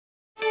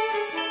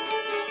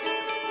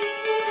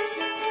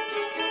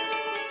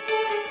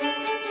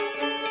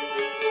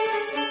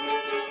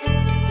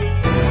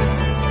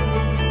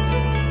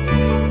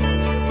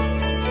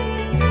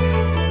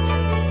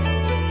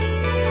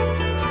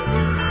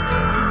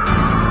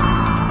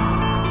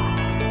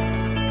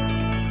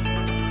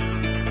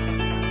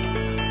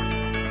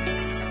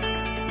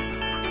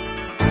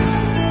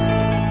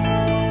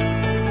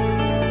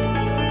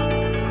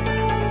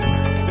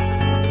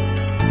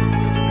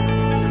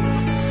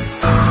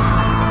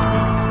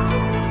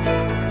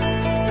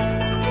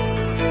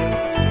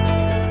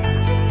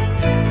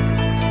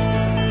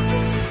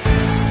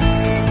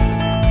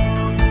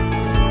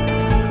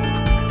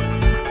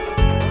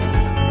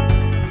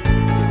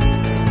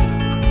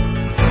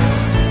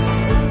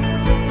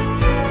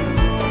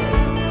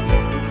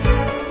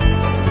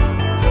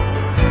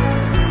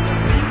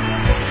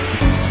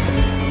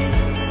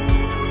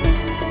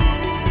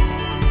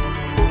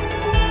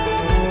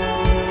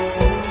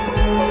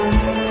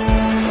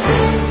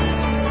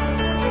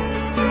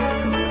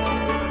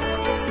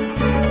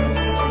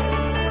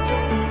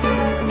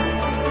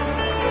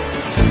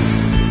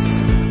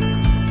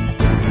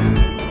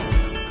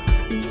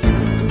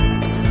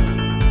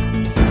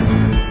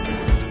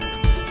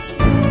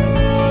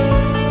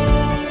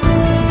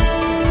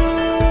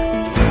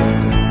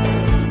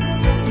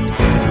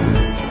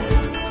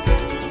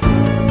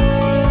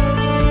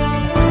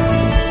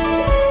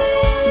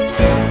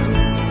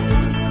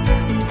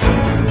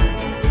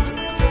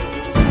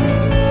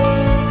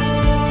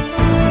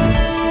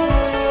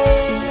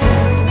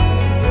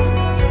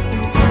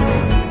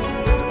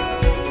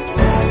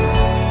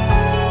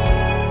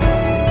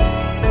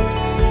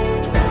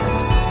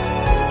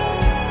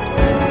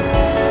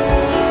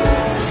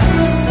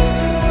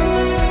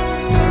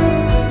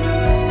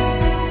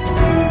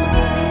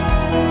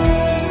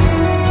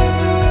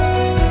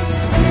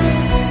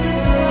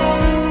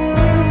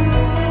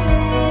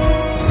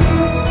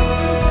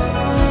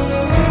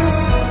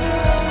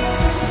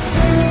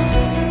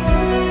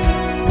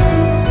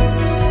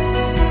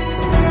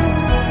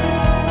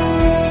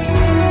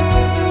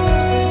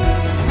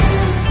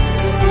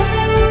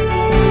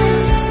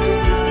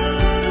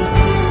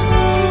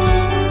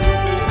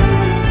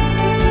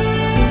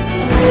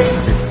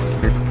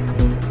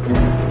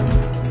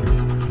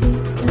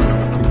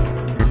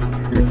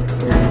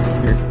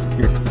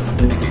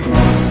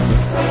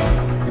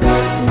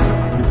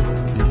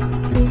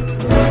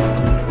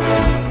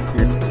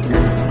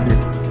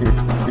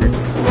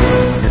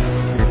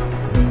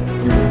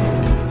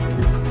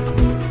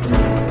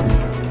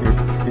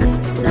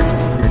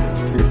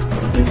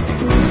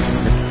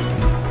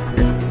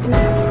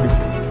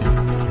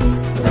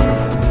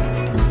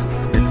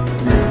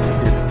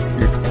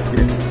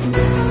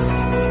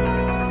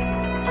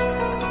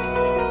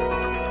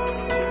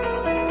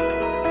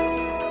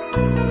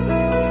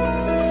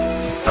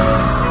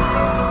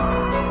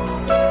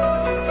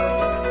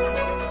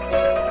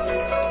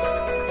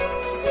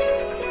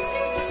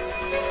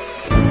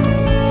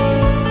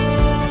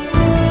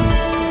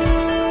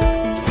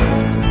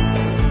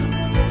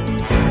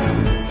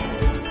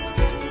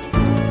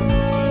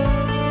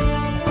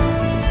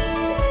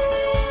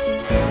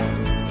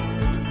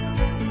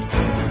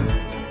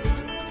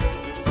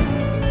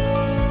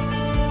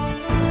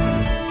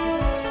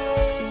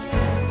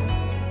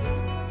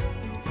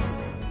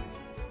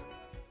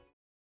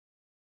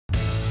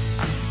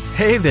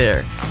Hey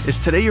there! Is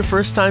today your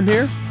first time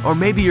here? Or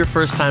maybe your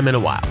first time in a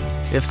while?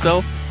 If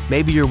so,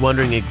 maybe you're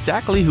wondering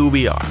exactly who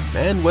we are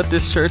and what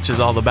this church is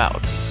all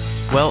about.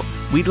 Well,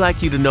 we'd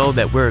like you to know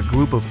that we're a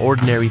group of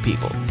ordinary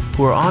people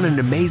who are on an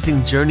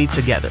amazing journey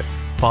together,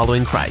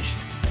 following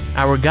Christ.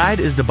 Our guide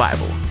is the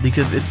Bible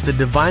because it's the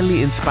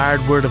divinely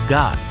inspired Word of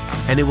God,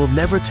 and it will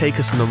never take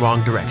us in the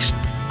wrong direction.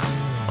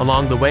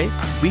 Along the way,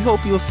 we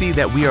hope you'll see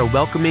that we are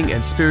welcoming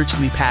and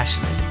spiritually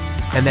passionate,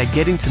 and that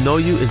getting to know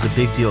you is a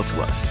big deal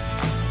to us.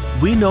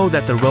 We know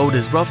that the road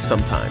is rough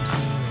sometimes,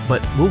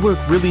 but we'll work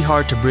really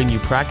hard to bring you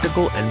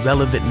practical and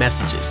relevant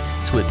messages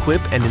to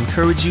equip and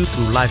encourage you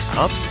through life's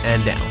ups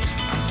and downs.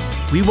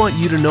 We want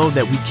you to know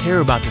that we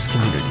care about this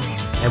community,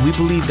 and we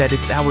believe that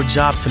it's our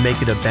job to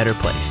make it a better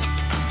place.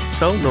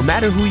 So no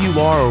matter who you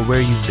are or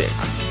where you've been,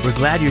 we're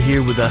glad you're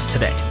here with us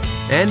today,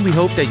 and we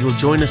hope that you'll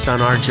join us on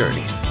our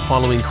journey,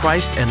 following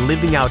Christ and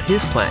living out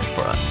His plan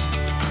for us.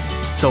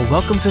 So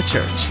welcome to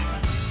church.